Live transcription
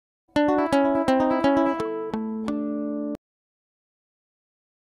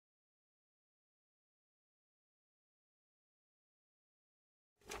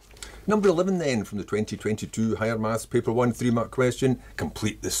Number 11 then, from the 2022 Higher Maths Paper 1 3-mark question,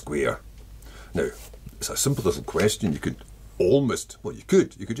 complete the square. Now, it's a simple little question. You could almost, well you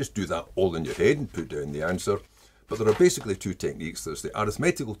could just do that all in your head and put down the answer. But there are basically two techniques. There's the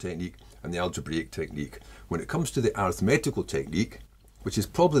arithmetical technique and the algebraic technique. When it comes to the arithmetical technique, which is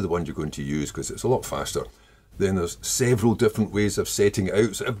probably the one you're going to use because it's a lot faster, then there's several different ways of setting it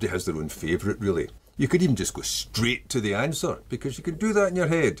out, so everybody has their own favourite really. You could even just go straight to the answer because you can do that in your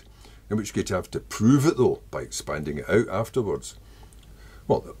head, in which case you have to prove it though by expanding it out afterwards.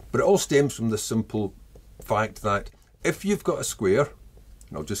 Well, but it all stems from the simple fact that if you've got a square,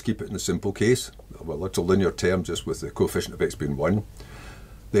 and I'll just keep it in the simple case, well, it's a linear term just with the coefficient of x being 1,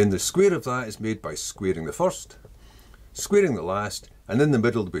 then the square of that is made by squaring the first, squaring the last, and in the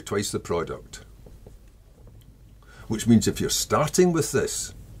middle will be twice the product. Which means if you're starting with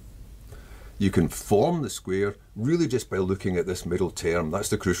this, you can form the square really just by looking at this middle term. That's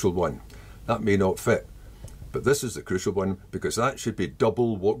the crucial one. That may not fit, but this is the crucial one because that should be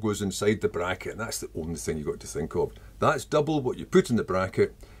double what goes inside the bracket, and that's the only thing you've got to think of. That's double what you put in the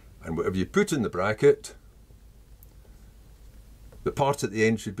bracket, and whatever you put in the bracket, the part at the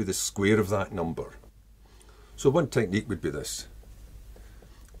end should be the square of that number. So one technique would be this.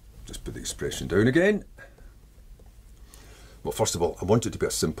 Just put the expression down again. Well, first of all, I want it to be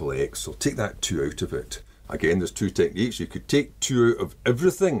a simple x, so take that 2 out of it. Again, there's two techniques. You could take 2 out of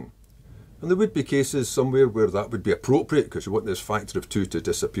everything, and there would be cases somewhere where that would be appropriate because you want this factor of 2 to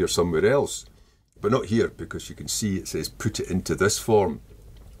disappear somewhere else. But not here, because you can see it says put it into this form,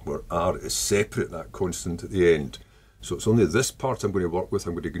 where r is separate, that constant at the end. So it's only this part I'm going to work with.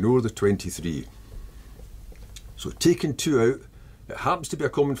 I'm going to ignore the 23. So taking 2 out, it happens to be a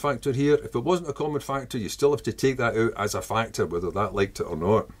common factor here. If it wasn't a common factor, you still have to take that out as a factor, whether that liked it or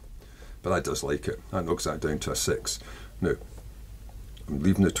not. But that does like it. That knocks that down to a 6. Now, I'm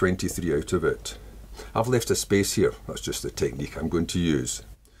leaving the 23 out of it. I've left a space here. That's just the technique I'm going to use.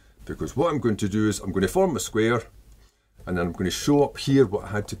 Because what I'm going to do is I'm going to form a square, and then I'm going to show up here what I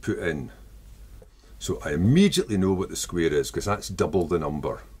had to put in. So I immediately know what the square is, because that's double the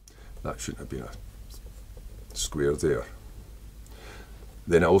number. That shouldn't have been a square there.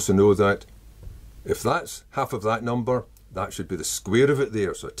 Then I also know that if that's half of that number, that should be the square of it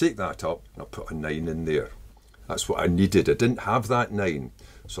there. So I take that up and I'll put a 9 in there. That's what I needed. I didn't have that 9.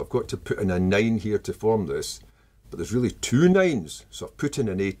 So I've got to put in a 9 here to form this. But there's really 2 9s. So I've put in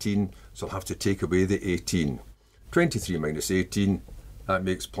an 18, so I'll have to take away the 18. 23 minus 18, that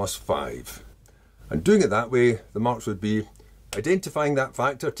makes plus 5. And doing it that way, the marks would be identifying that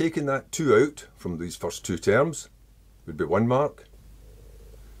factor, taking that 2 out from these first 2 terms, would be 1 mark.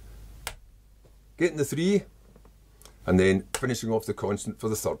 Getting the 3, and then finishing off the constant for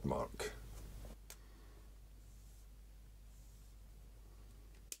the 3rd mark.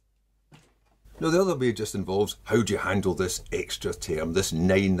 Now the other way just involves how do you handle this extra term, this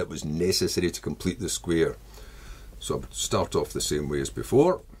 9 that was necessary to complete the square. So I would start off the same way as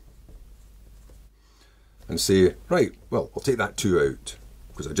before and say, right, well, I'll take that 2 out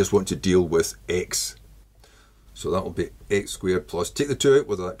because I just want to deal with x. So that will be x squared plus, take the 2 out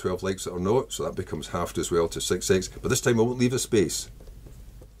whether that 12 likes it or not, so that becomes halved as well to 6x, but this time I won't leave a space.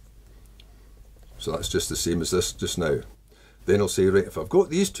 So that's just the same as this just now. Then I'll say, right, if I've got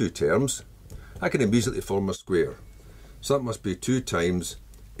these 2 terms, I can immediately form a square. So that must be 2 times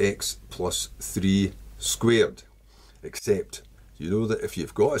x plus 3 squared. Except, you know that if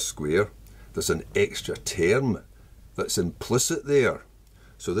you've got a square, there's an extra term that's implicit there.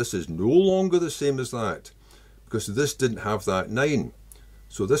 So this is no longer the same as that, because this didn't have that 9.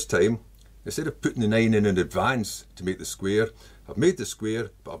 So this time, instead of putting the 9 in advance to make the square, I've made the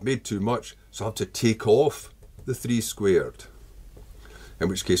square, but I've made too much, so I have to take off the 3 squared. In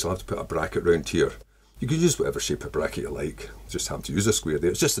which case I'll have to put a bracket round here. You can use whatever shape of bracket you like, just have to use a square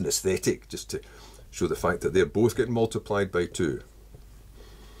there. It's just an aesthetic, just to show the fact that they're both getting multiplied by 2.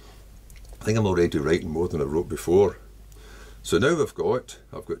 I think I'm already writing more than I wrote before. So now I've got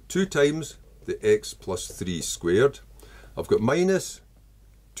 2 times the x plus 3 squared. I've got minus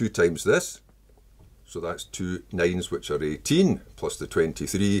 2 times this, so that's 2 9s which are 18 plus the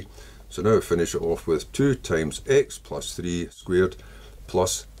 23. So now I finish it off with 2 times x plus 3 squared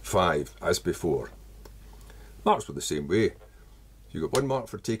plus 5 as before. Marks were the same way. You got 1 mark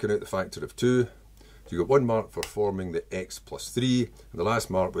for taking out the factor of 2, you got 1 mark for forming the x plus 3, and the last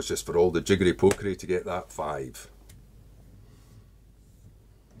mark was just for all the jiggery pokery to get that 5.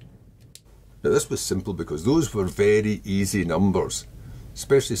 Now this was simple because those were very easy numbers,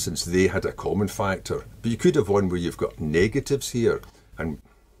 especially since they had a common factor. But you could have one where you've got negatives here, and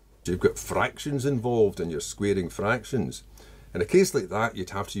you've got fractions involved and you're squaring fractions. In a case like that,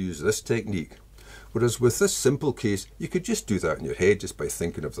 you'd have to use this technique. Whereas with this simple case, you could just do that in your head just by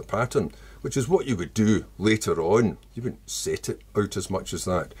thinking of the pattern, which is what you would do later on. You wouldn't set it out as much as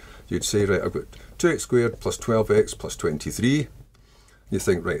that. You'd say, right, I've got 2x squared plus 12x plus 23. You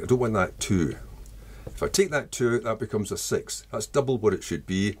think, right, I don't want that 2. If I take that 2 out, that becomes a 6. That's double what it should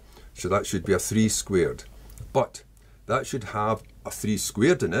be, so that should be a 3 squared. But that should have a 3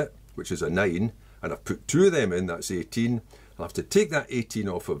 squared in it, which is a 9, and I've put 2 of them in, that's 18. I'll have to take that 18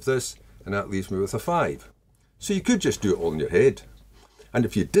 off of this, and that leaves me with a 5. So you could just do it all in your head. And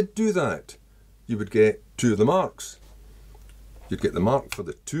if you did do that, you would get 2 of the marks. You'd get the mark for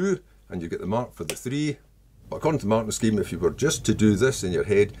the 2, and you'd get the mark for the 3. But according to the marking scheme, if you were just to do this in your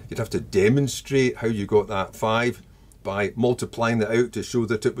head, you'd have to demonstrate how you got that 5 by multiplying that out to show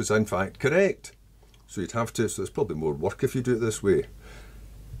that it was in fact correct. So you'd have to, so there's probably more work if you do it this way.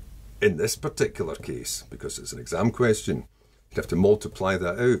 In this particular case, because it's an exam question, you'd have to multiply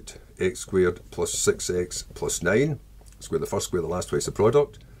that out. X squared plus 6x plus 9, square the first square, the last twice the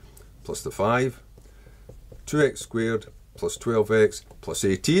product, plus the 5, 2x squared plus 12x plus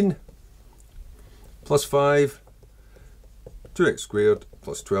 18, plus 5, 2x squared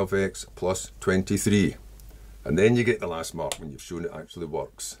plus 12x plus 23. And then you get the last mark when you've shown it actually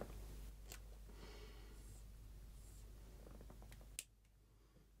works.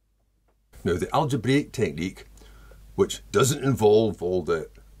 Now the algebraic technique, which doesn't involve all the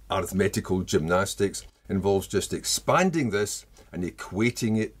arithmetical gymnastics, involves just expanding this and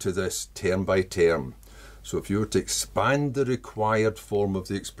equating it to this term by term. So if you were to expand the required form of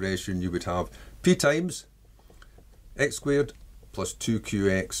the expression, you would have p times x squared plus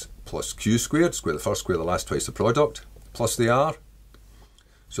 2qx plus q squared, square the first square, the last twice the product, plus the r.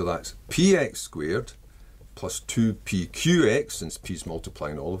 So that's px squared plus 2pqx, since p's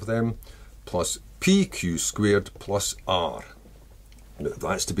multiplying all of them, plus pq squared plus r. Now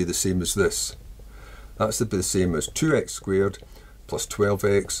that's to be the same as this. That's to be the same as 2x squared plus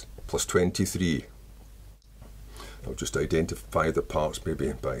 12x plus 23. I'll just identify the parts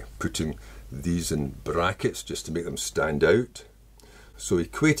maybe by putting these in brackets just to make them stand out. So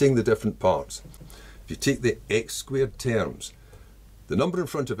equating the different parts. If you take the x squared terms, the number in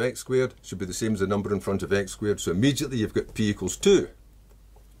front of x squared should be the same as the number in front of x squared, so immediately you've got p equals 2.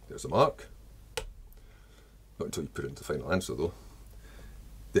 There's a mark. Not until you put it into the final answer though.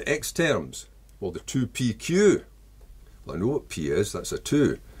 The x terms, well, the 2pq, well, I know what p is, that's a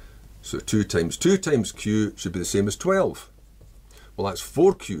 2. So 2 times q should be the same as 12. Well, that's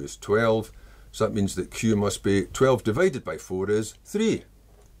 4q is 12, so that means that q must be 12 divided by 4 is 3.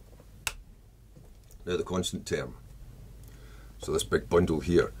 Now the constant term. So this big bundle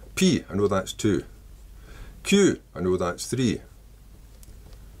here. P, I know that's 2. Q, I know that's 3.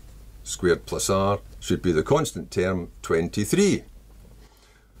 Squared plus r should be the constant term 23.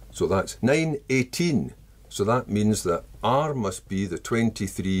 So that's 9, 18. So that means that r must be the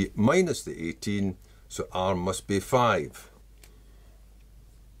 23 minus the 18, so r must be 5.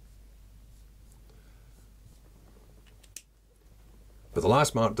 But the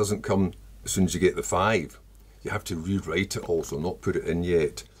last mark doesn't come as soon as you get the 5. You have to rewrite it also, not put it in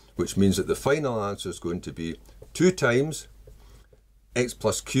yet, which means that the final answer is going to be 2 times x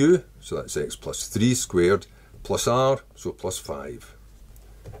plus q, so that's x plus 3 squared, plus r, so plus 5.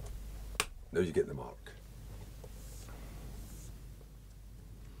 Now you get the mark.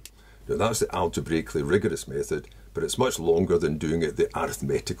 Now that's the algebraically rigorous method, but it's much longer than doing it the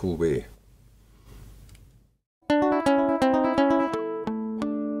arithmetical way.